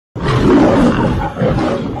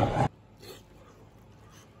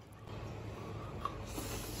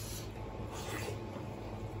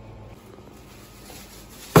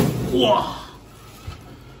哇！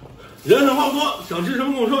人狠话不多，想吃什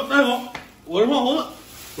么跟我说。大家好，我是胖猴子。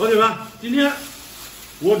老铁们，今天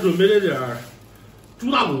我准备了点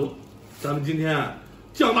猪大骨，咱们今天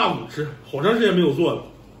酱大骨吃，好长时间没有做了。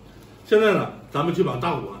现在呢，咱们去把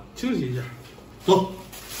大骨清洗一下。走。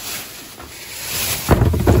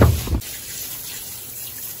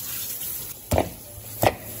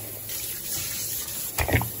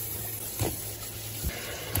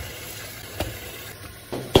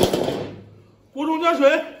锅中加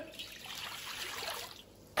水，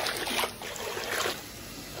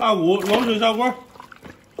大骨冷水下锅，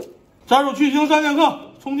加入去腥3剑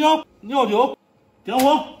客，葱姜、料酒，点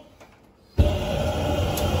火。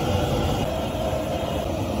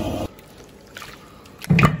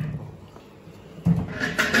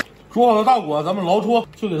煮好的大骨咱们捞出，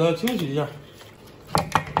去给它清洗一下。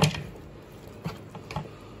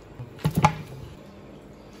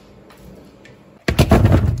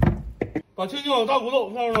把清洗好的大骨头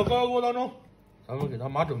放入到高压锅当中，咱们给它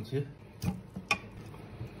码整齐。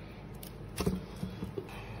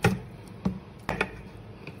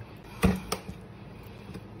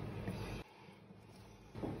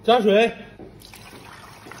加水，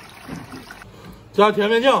加甜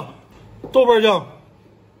面酱、豆瓣酱、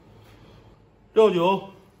料酒，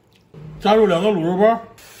加入2个卤肉包、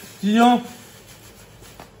鸡精、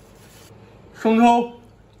生抽。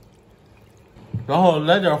然后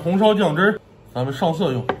来点红烧酱汁儿，咱们上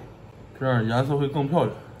色用，这样颜色会更漂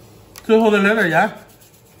亮。最后再来点盐，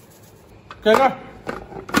盖盖，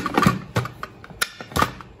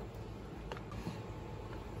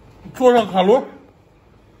坐上卡炉，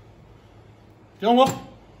点火。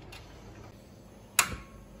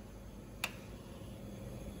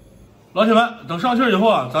老铁们，等上气以后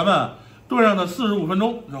啊，咱们炖上它45分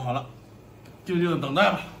钟就好了，静静的等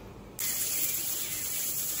待吧。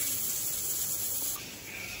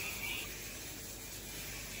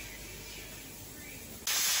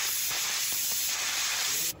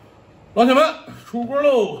老铁们，出锅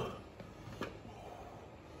喽！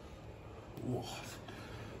哇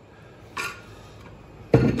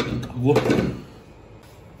塞，大锅，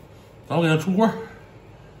咱们给它出锅。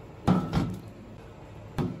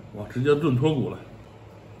哇，直接炖脱骨了。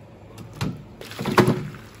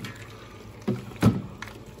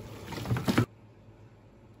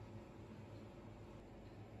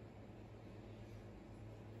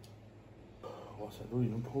哇塞，都已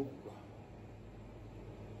经脱骨了。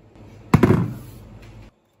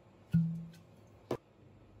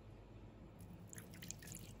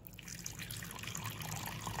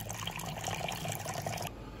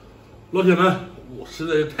老铁们，我实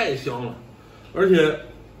在是太香了，而且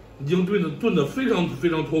已经炖的非常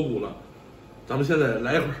脱骨了。咱们现在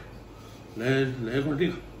来一会儿，来一块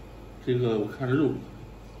这个我看着肉，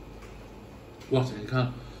哇塞，你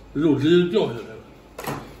看肉直接掉下来了，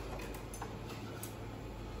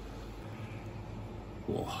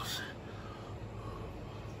哇塞，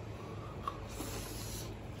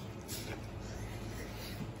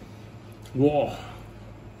哇！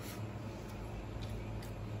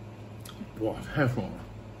哇，太爽了！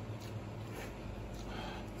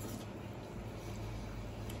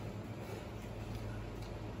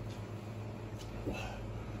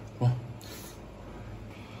哇，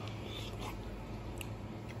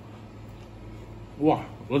哇，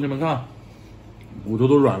老铁们看，骨头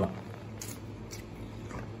都软了，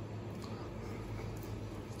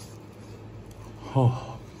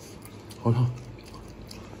好烫！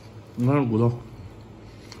你看这骨头。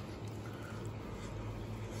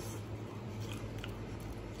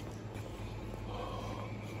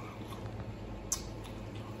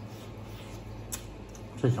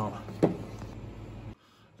太香了，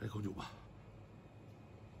来口酒吧，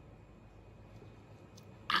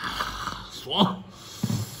啊，爽！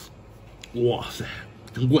哇塞，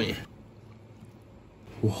真过瘾！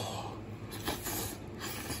哇，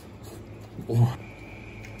哇，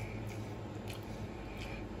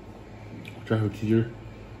这还有鸡汁，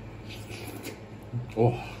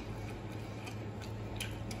哇！哇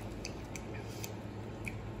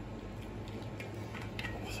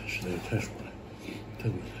塞，实在是太爽了。太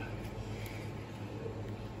过瘾了！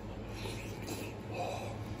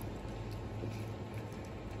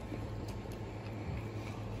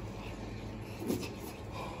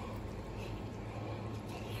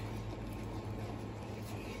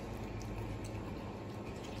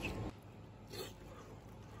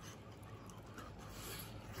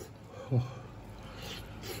哇，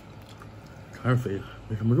全是肥的，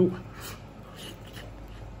没什么肉啊！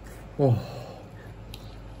哇！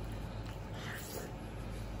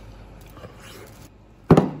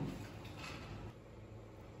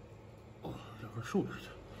瘦下去。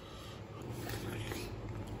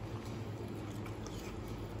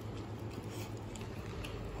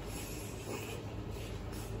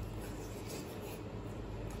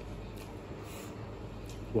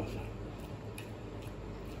哇塞，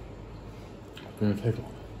真是太爽了！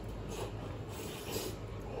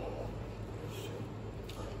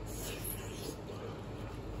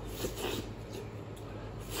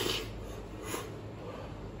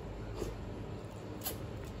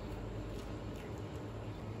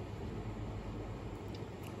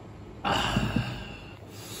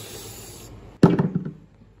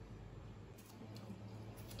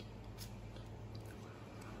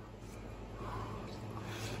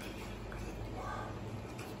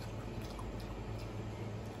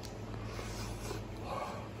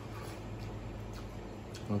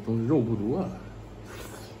啊，都是肉不足啊！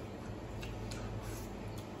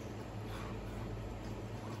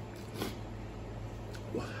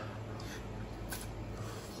哇，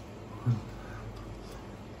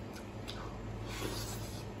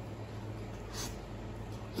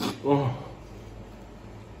哦。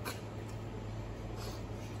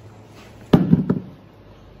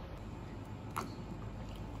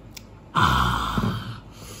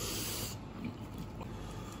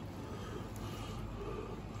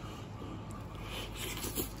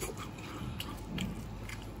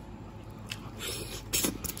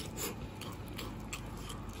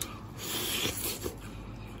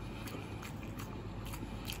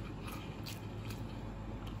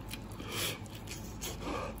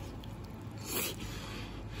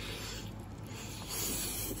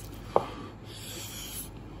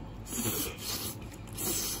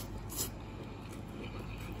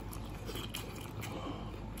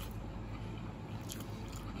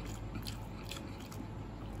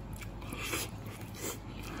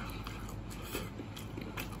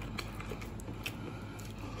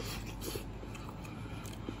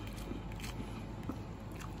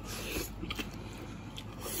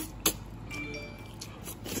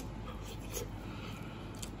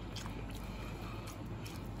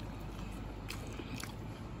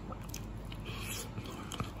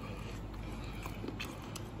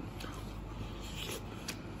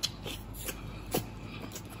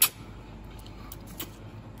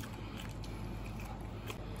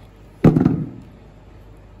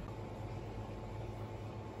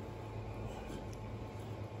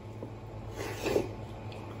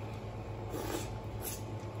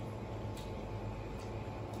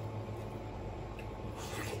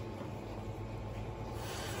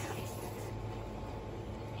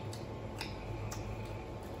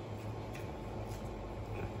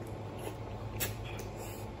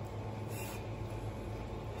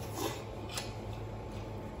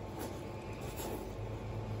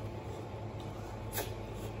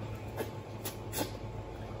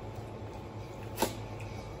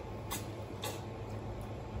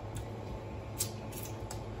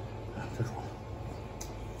太爽了！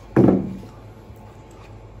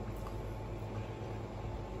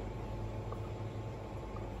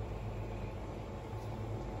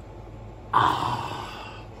啊！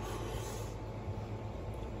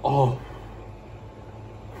哦！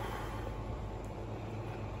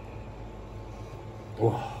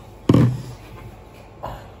哇！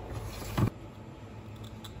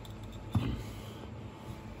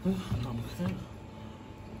打不开了。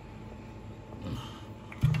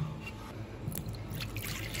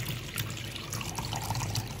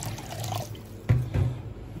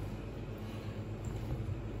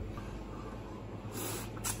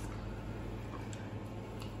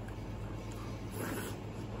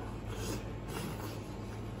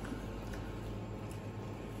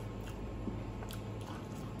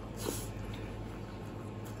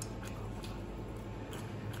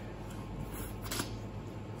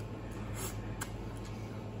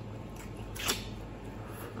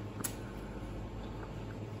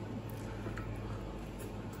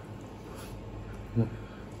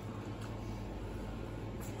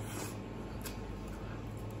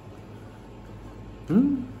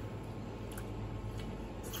嗯，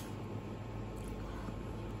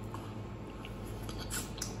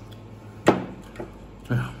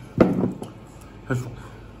哎呀，太爽了！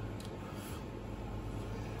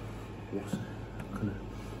哇塞，看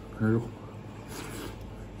这肉。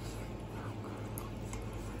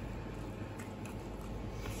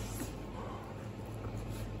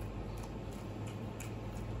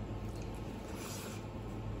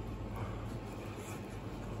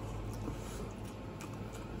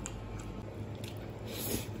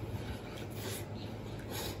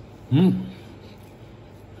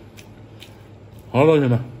好了，老铁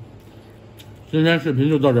们，今天视频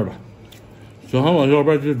就到这儿吧。喜欢我的小伙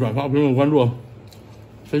伴记得转发、评论、关注，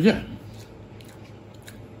再见。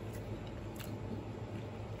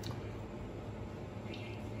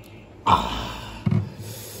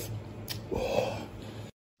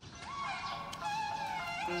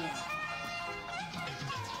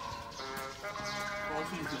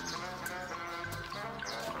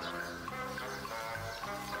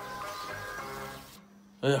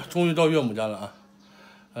哎呀，终于到岳母家了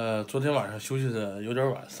啊！昨天晚上休息的有点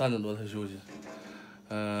晚，3点多才休息。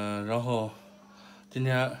然后今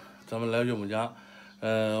天咱们来岳母家，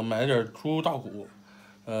买了点猪大骨，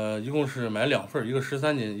一共是买2份，一个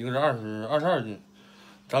13斤，一个是22斤。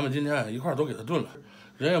咱们今天一块都给它炖了，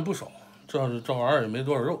人也不少，正好也没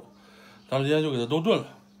多少肉，咱们今天就给它都炖了。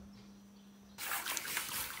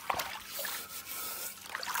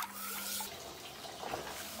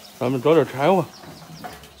咱们找点柴火。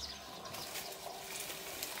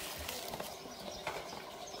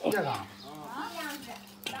这个。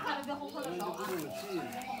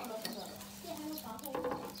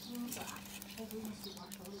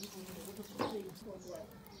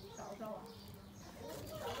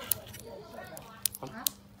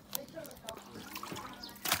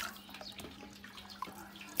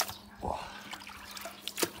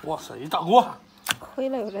哇塞，一大锅！亏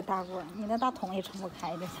了有这大锅，你那大桶也盛不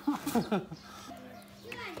开的。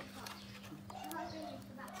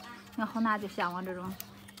然后那就向往这种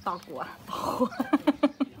大锅大火。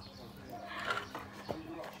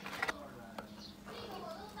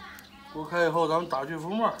锅开以后，咱们打去浮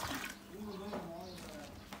沫。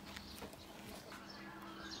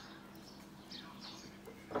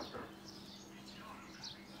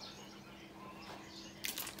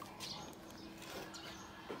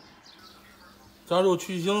加入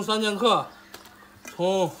去腥3剑客，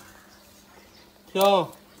葱、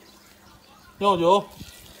姜、料酒，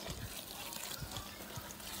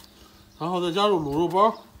然后再加入卤肉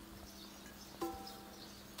包，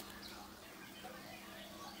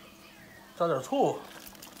加点醋，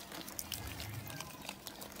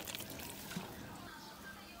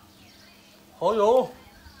蚝油、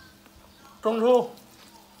生抽、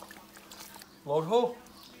老抽、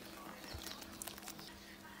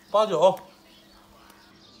八角。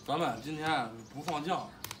咱们今天不放酱，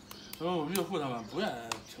因为我岳父他们不愿意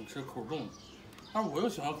请吃口重的，但是我又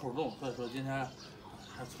喜欢口重，所以说今天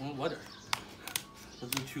还从我点儿，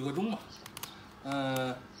就取个中吧。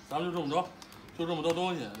咱们就这么着，就这么多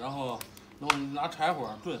东西，然后拿柴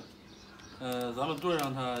火炖，咱们炖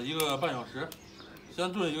上它1个半小时，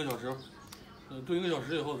先炖1个小时，炖1个小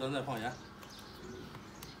时以后咱再放盐。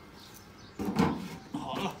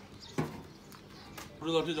好了，不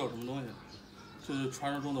知道这叫什么东西。这是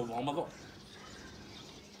传说中的王八羔，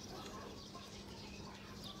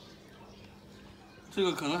这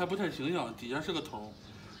个可能还不太形象，底下是个头，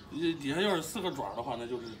底下要是4个爪的话，那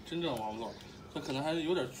就是真正王八羔，它可能还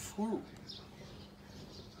有点出入。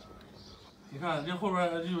你看这后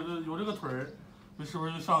边有这个腿儿，是不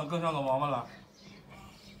是就更像个王八了？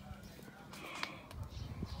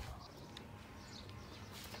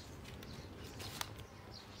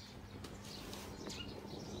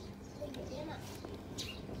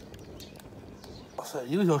哇塞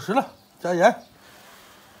，1个小时了，加盐。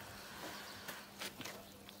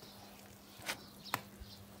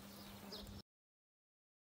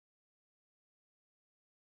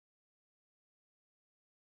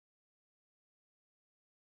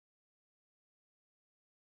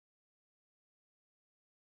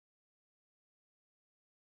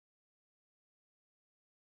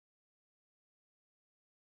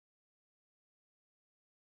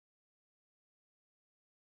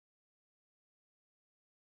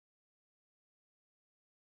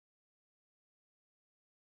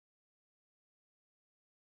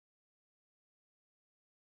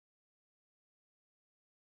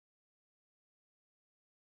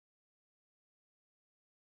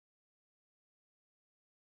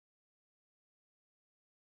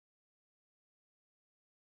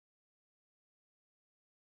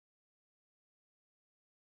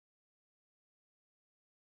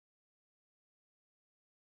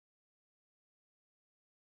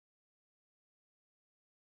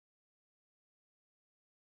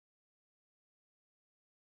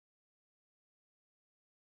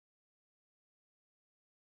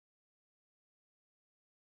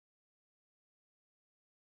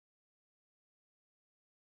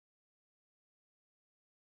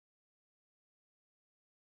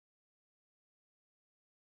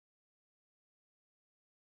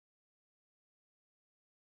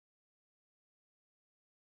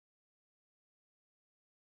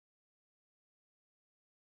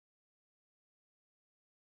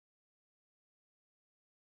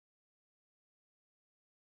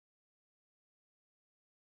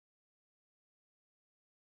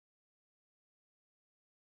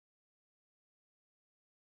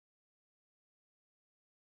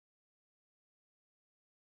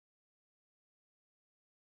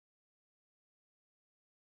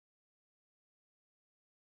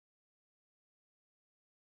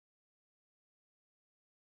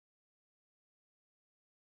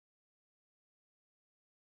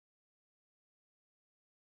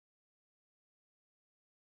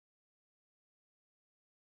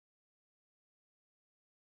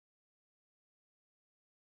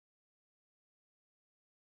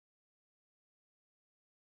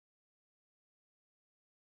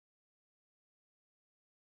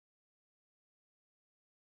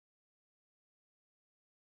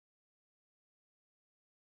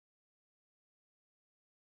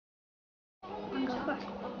放个份儿。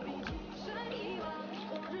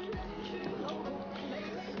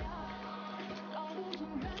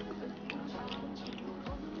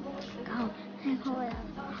好，太好了。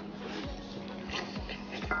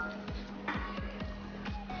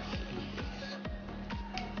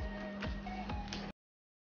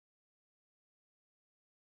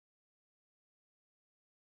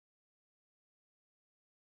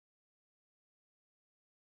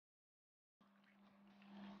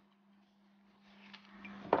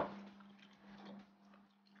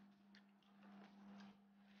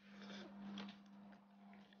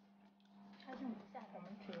下咱们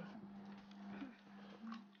吃。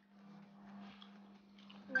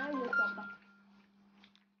你要有火吧？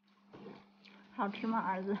好吃吗，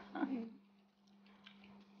儿子？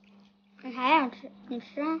你还想吃？你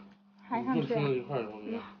吃啊？还想吃？就吃了一块东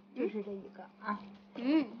西。就吃这一个啊。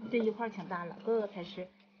嗯。这一块挺大了，哥哥才吃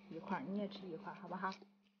一块，你也吃一块，好不好？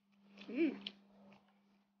嗯。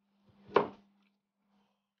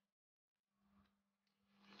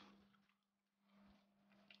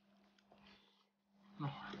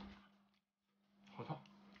好烫。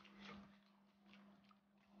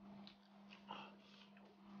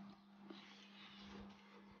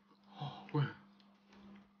好贵。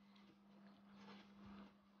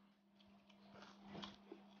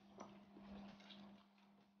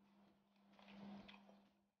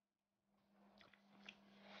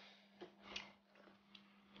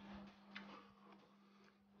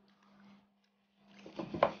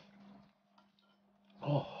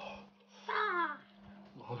哦。啊！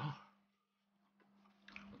好烫。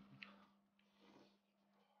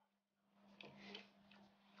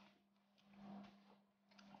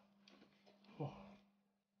哇。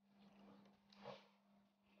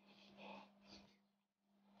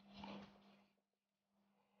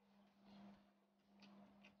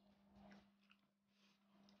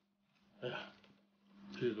哎呀，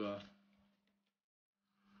这个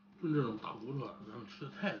炖这种大骨头，咱们吃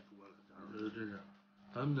的太多了，家伙，这真是，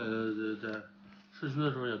咱们在市区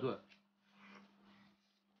的时候也炖，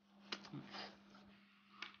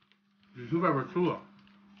你去外边吃过，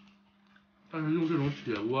但是用这种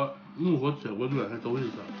铁锅、木火铁锅炖还头一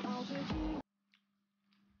次，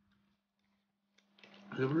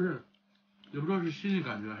也不知道是新的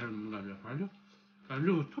感觉还是什么感觉，反正就感觉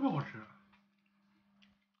这个特别好吃，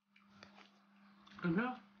感觉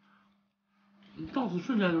档次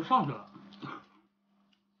瞬间就上去了。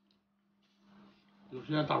有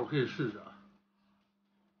时间大伙可以试试啊，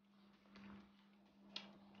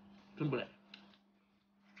真不赖。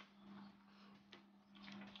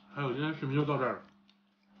还有，今天视频就到这儿了，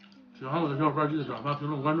喜欢我的小伙伴记得转发、评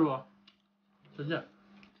论、关注啊！再见。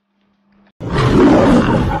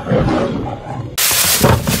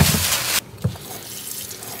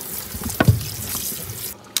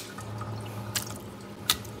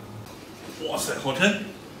哇塞，好沉！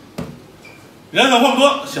人想话不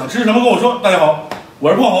多，想吃什么跟我说。大家好，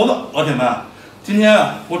我是胖猴子，老铁们，今天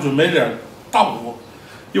啊，我准备点大骨，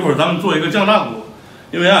一会儿咱们做一个酱大骨，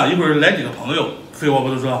因为啊，一会儿来几个朋友，废话不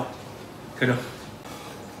多说，开整。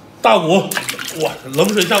大骨，哇，冷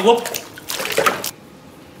水下锅，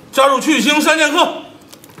加入去腥3剑客，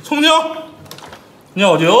葱姜、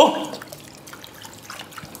料酒，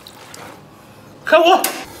开火。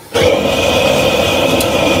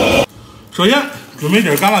首先准备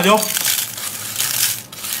点干辣椒、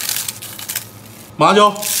麻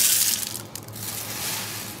椒，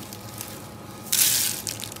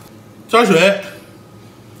加水，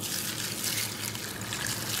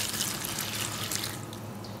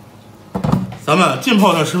咱们浸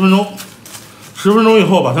泡它10分钟，10分钟以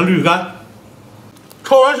后把它滤干。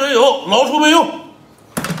焯完水以后捞出备用。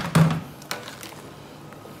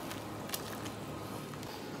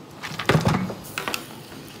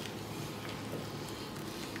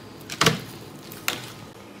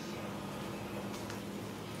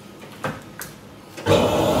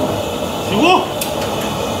起锅，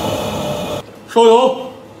烧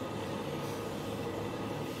油，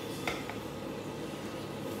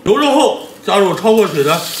油热后加入焯过水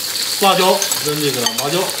的辣椒跟这个麻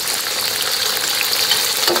椒，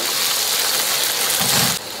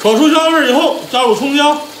炒出香味以后加入葱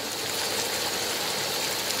姜，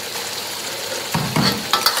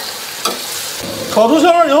炒出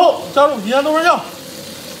香味以后加入郫县豆瓣酱，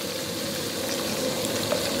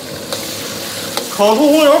炒出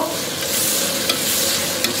红油，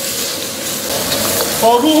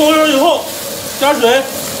炒出红油以后加水，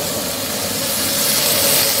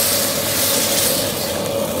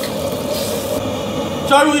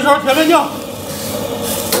加入1勺甜面酱，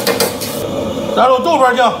加入豆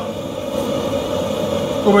瓣酱，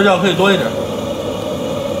豆瓣酱可以多一点，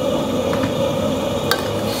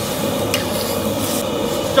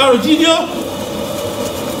加入鸡精、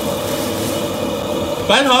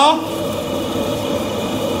白糖，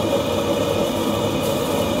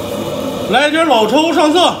来一点老抽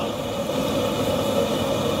上色。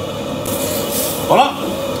好了，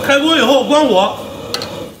开锅以后关火，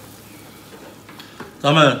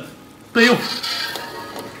咱们备用。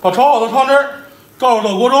把炒好的汤汁倒入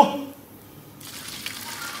到锅中，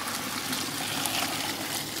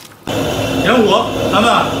点火，咱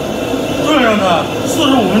们炖上它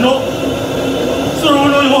45分钟。45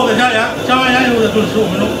分钟以后再加盐，加完盐以后再炖15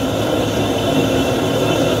分钟。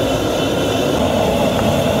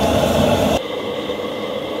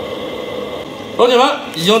老铁们，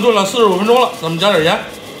已经炖了45分钟了，咱们加点盐。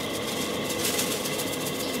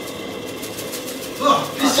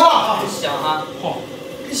真香啊！香啊！好，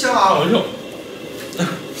真香啊！好用。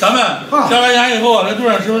咱们加完盐以后再炖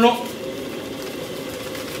上10分钟。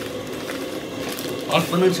好了，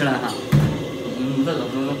不能吃了哈。再等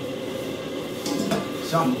10分钟。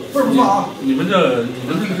香，倍儿不错啊！你们这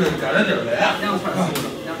是赶着点儿来呀2串素的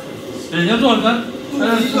，2串素。对，先做咱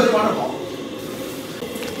一个就完事好。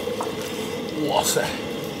哇塞！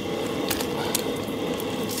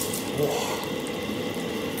哇，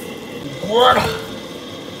锅的。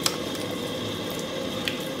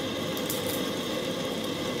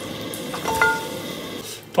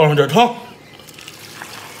倒上点汤。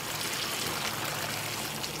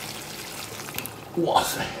哇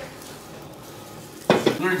塞！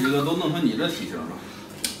哥几个都弄成你这体型了，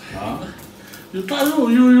啊？有大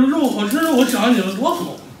肉，有肉，好吃肉，我想你们多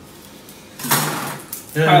好。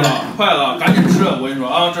快了，快了，赶紧吃！我跟你说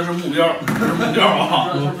啊，这是目标，这是目标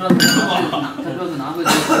啊！他这是拿回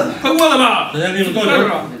去。快过来吧！人家给你们倒点儿。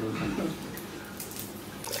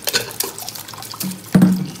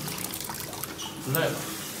累了。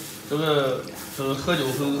这个喝酒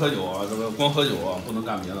分喝酒啊，这个光喝酒啊，不能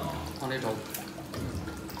干别的啊。往里找。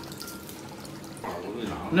我为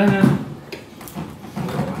啥？来，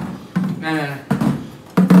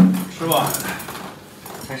吃吧。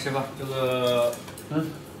开始吧。这个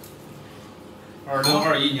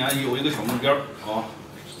2021年有一个小目标啊，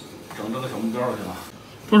整这个小目标去了。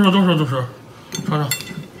多少，尝尝。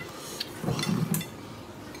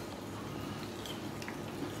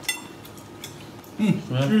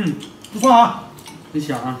不错啊，很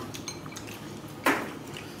香啊。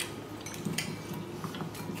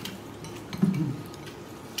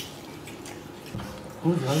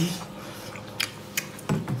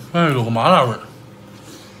哎，有个麻辣味儿。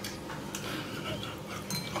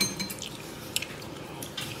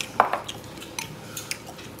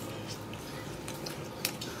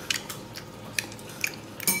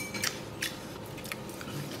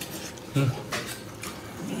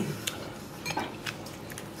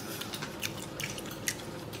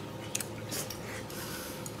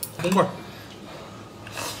红棍儿。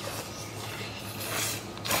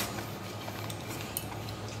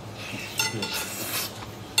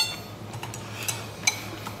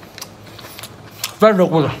咱这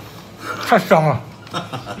骨头太香了。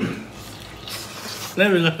来，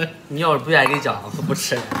伟哥，你要是不愿意给讲，我不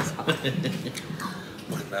吃了。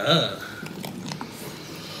不可能。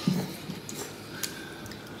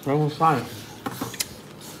然后涮了。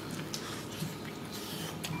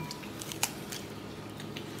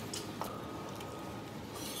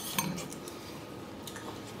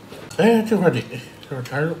哎，这块得，这是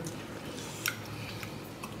全肉。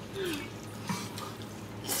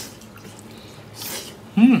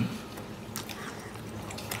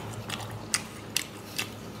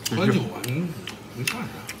喝酒啊，你干啥？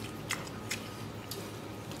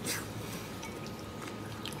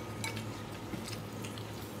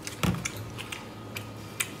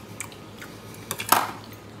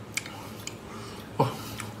哦。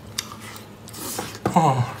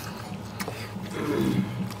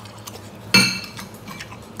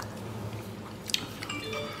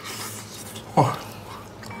哦。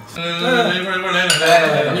一块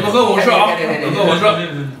来，你们喝我吃啊，你喝我吃。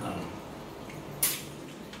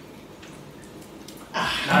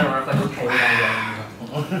哪有人喝酒开有感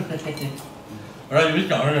觉？我让你们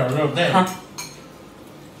讲着点，有点带。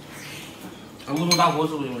乌龙大锅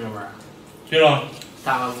是不是用这味儿？对了。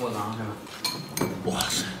大个锅缸是吧？哇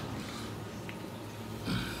塞！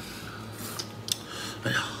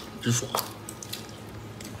哎呀，真爽！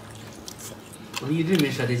我一直没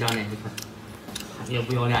舍得讲那一份，也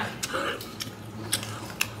不要脸。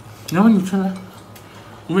要不你吃来，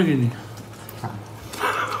我喂给你。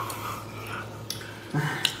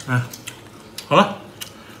哎，好了，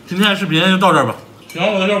今天的视频就到这儿吧。喜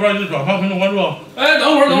欢我的小伙伴记得转发、评论、关注哦。哎，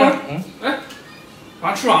等会儿，哎，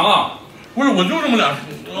把吃完了？不是，我就这么俩，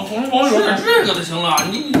红烧包有吃点这个就行了，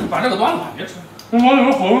你把这个端了，别吃。这网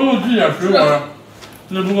友好多都寄点水果，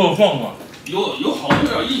那不给我放过。有好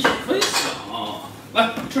多要一起分享啊！来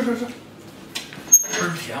吃，吃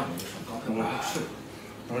甜，我跟你说，刚才我吃，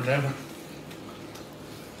我摘吧。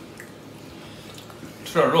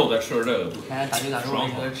吃点肉，再吃点这个。看大鱼大肉，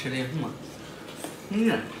这个吃的什么？这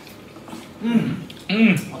是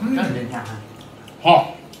真甜还。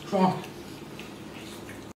好，爽。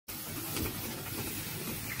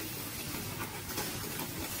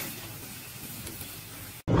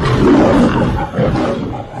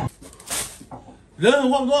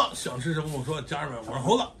人话不多，想吃什么跟我说。家人们，我是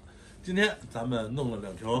猴子。今天咱们弄了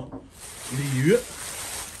2条鲤鱼，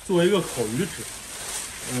做一个烤鱼吃。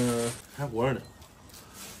还活着呢。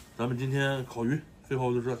咱们今天烤鱼，废话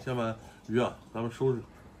不多说，先把鱼啊，咱们收拾。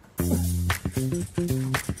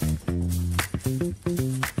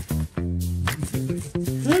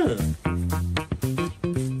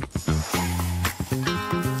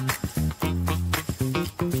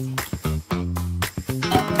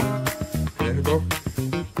点是豆。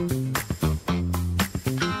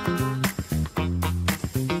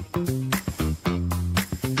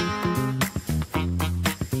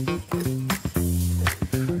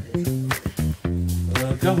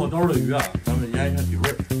点好刀的鱼啊，咱们腌一下底味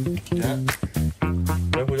儿，盐、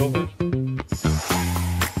白胡椒粉、胡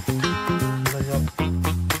椒香、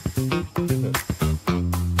鸡粉，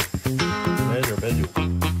来一点白酒。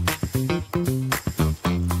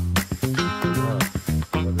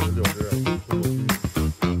把这个料汁混过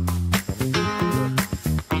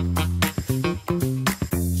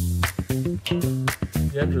均匀，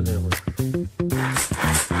腌制那会儿，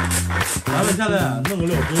咱们现在弄个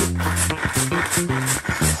料汁。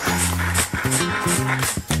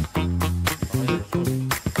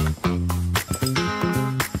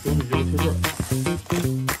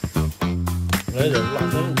来点辣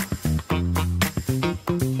香油、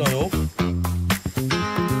酱油、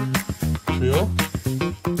豉油、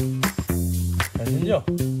海鲜酱、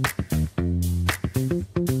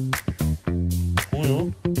红油、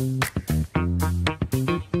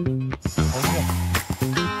糖酱、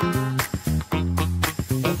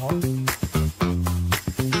白糖、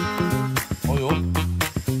蚝油、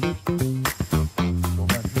小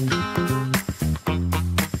麦汁，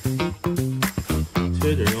切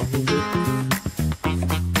一点洋葱丝。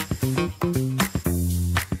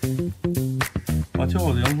把切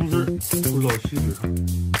好的洋葱丝铺到锡纸上，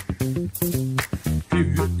这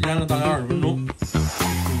鱼腌了大概20分钟。对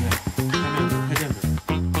不对？下面开淀粉，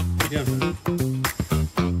淀粉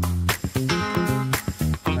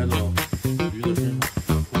开到鱼的身上，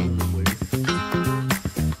充分的和匀。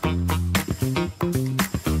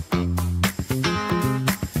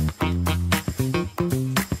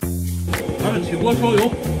咱们起锅烧油，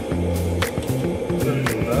这是有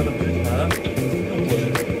咱的北坛正锅油。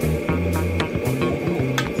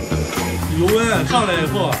油温上来以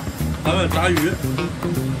后，咱们炸鱼，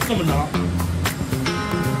这么炸，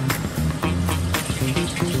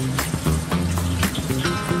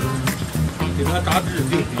给它炸至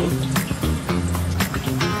定型。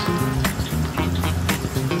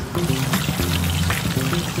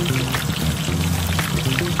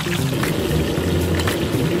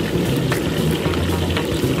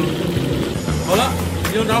好了，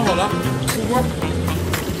已经炸好了，出锅。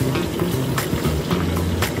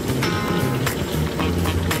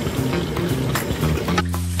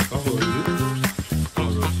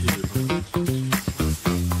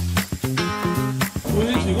重新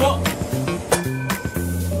起锅，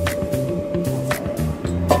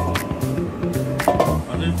把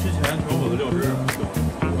这之前调好的料汁搅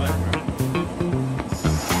拌一下，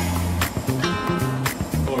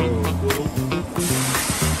倒入锅中，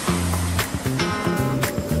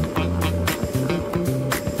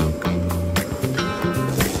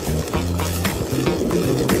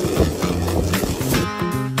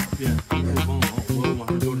变一束帮忙，我往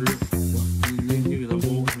上浇汁，你给它包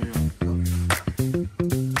成样。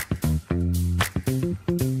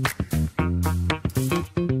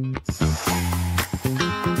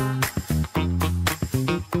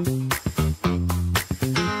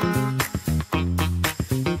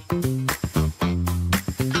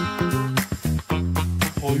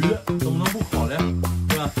烤鱼怎么能不烤嘞？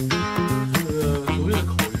对吧？所谓的烤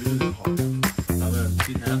鱼就得烤一下。咱们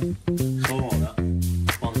提前烧好的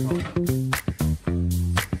放在上面，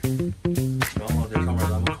然后在上面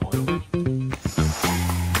咱们烤一会儿，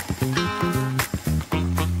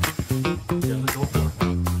点个小火，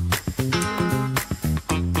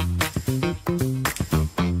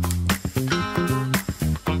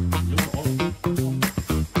已经烤了。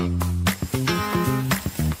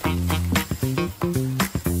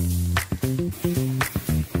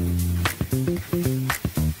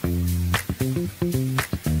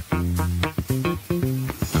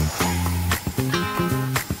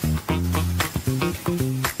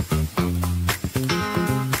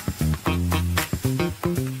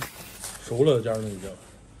熟了，家人们已经，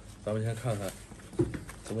咱们先看看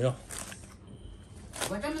怎么样。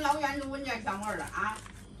我这么老远就闻见香味了啊！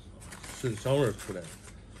是香味出来的。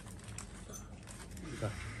你看，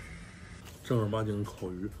正儿八经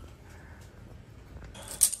烤鱼。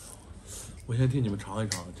我先替你们尝一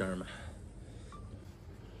尝，家人们。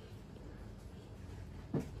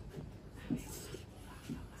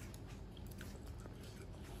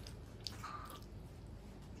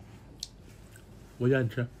我让你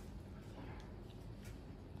吃，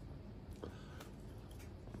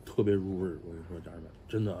特别入味儿。我跟你说，家人们，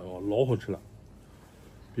真的哦，老好吃了，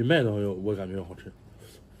比麦当劳我感觉要好吃。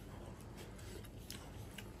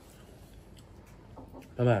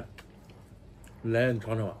老板，来你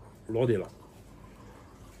尝尝吧，老得了，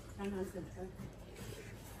尝尝试试。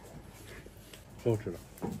可好吃了。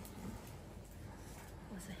哇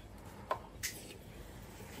塞，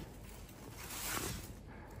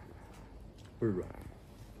倍儿软。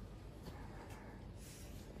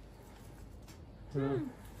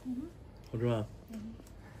好吃吧？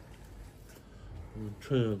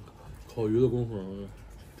趁烤鱼的功夫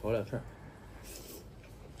炒点菜。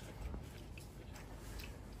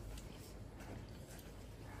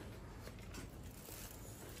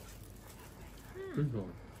真香，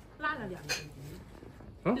辣了点儿，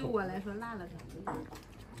还好，对我来说辣了点儿。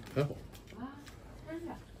还好。啊，真是。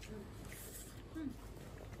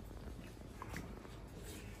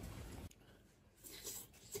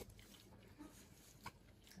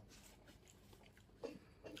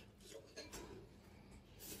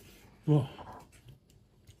哇，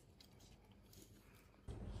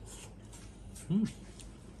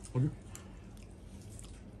好吃。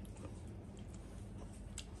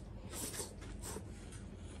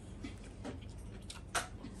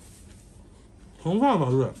盛饭吧，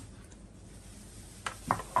对。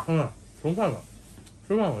盛饭吧，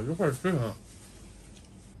吃饭吧，一块儿吃上。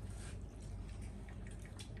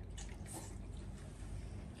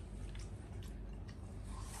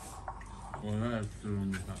我爱吃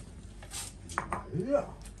米饭。哎呀，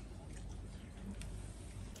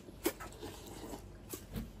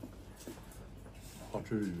好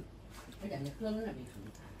吃鱼，而且你喝着那没什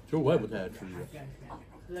么，其实我也不太爱吃鱼，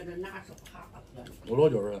喝着拿手哈哈喝着。我老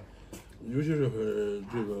觉着，尤其是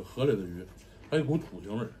这个河里的鱼，还有股土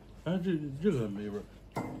腥味儿。哎，这个没味儿。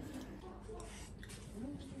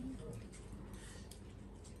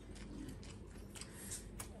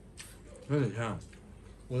那哪天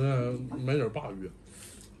我再买点鲅鱼，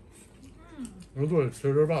我做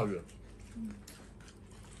切根鲅鱼，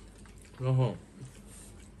然后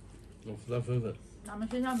咱分分。咱们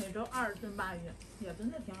学校每周2顿鲅鱼，也真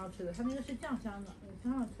的挺好吃的。它那个是酱香的，也挺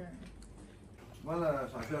好吃。完了，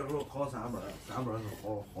上学的时候考3本，3本是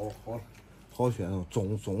好学生，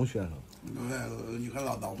中学生。你可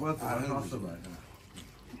老叨，我俺上4本去了。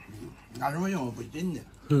拿什么用？不紧的。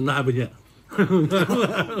那还不行。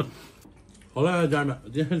好了，家人们，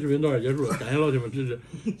今天视频到这儿结束了，感谢老铁们支持，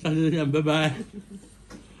下期再见，拜拜。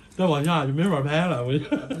再往下就没法拍了，我就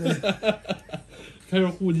开始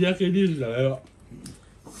互揭黑历史来了。